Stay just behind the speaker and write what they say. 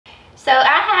So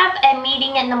I have a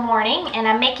meeting in the morning and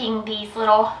I'm making these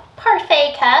little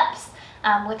parfait cups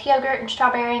with yogurt and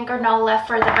strawberry and granola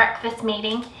for the breakfast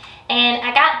meeting. And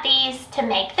I got these to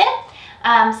make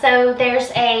them. So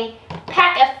there's a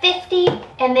pack of 50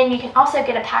 and then you can also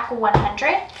get a pack of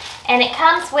 100. And it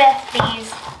comes with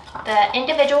the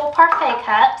individual parfait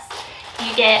cups.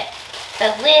 You get the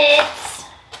lids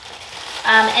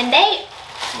and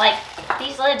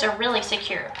these lids are really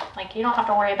secure. Like, you don't have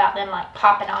to worry about them like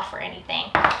popping off or anything.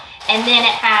 And then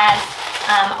it has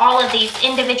all of these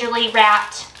individually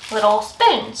wrapped little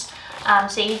spoons.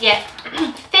 So you get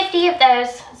 50 of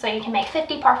those, so you can make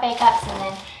 50 parfait cups, and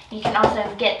then you can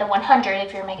also get the 100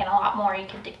 if you're making a lot more. You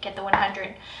can get the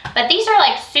 100. But these are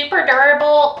like super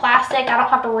durable plastic. I don't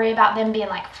have to worry about them being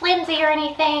like flimsy or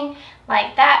anything.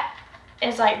 Like, that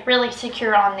is like really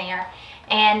secure on there.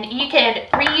 And you could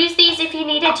reuse these if you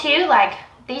needed to. Like,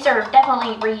 these are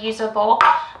definitely reusable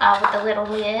with the little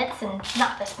lids, and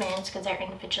not the spoons because they're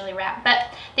individually wrapped.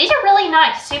 But these are really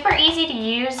nice, super easy to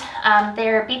use.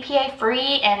 They're BPA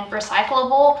free and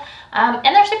recyclable,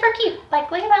 and they're super cute.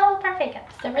 Like, look at my little parfait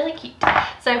cups, they're really cute.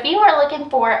 So if you are looking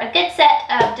for a good set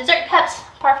of dessert cups,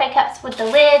 parfait cups with the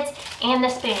lids and the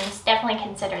spoons, definitely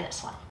consider this one.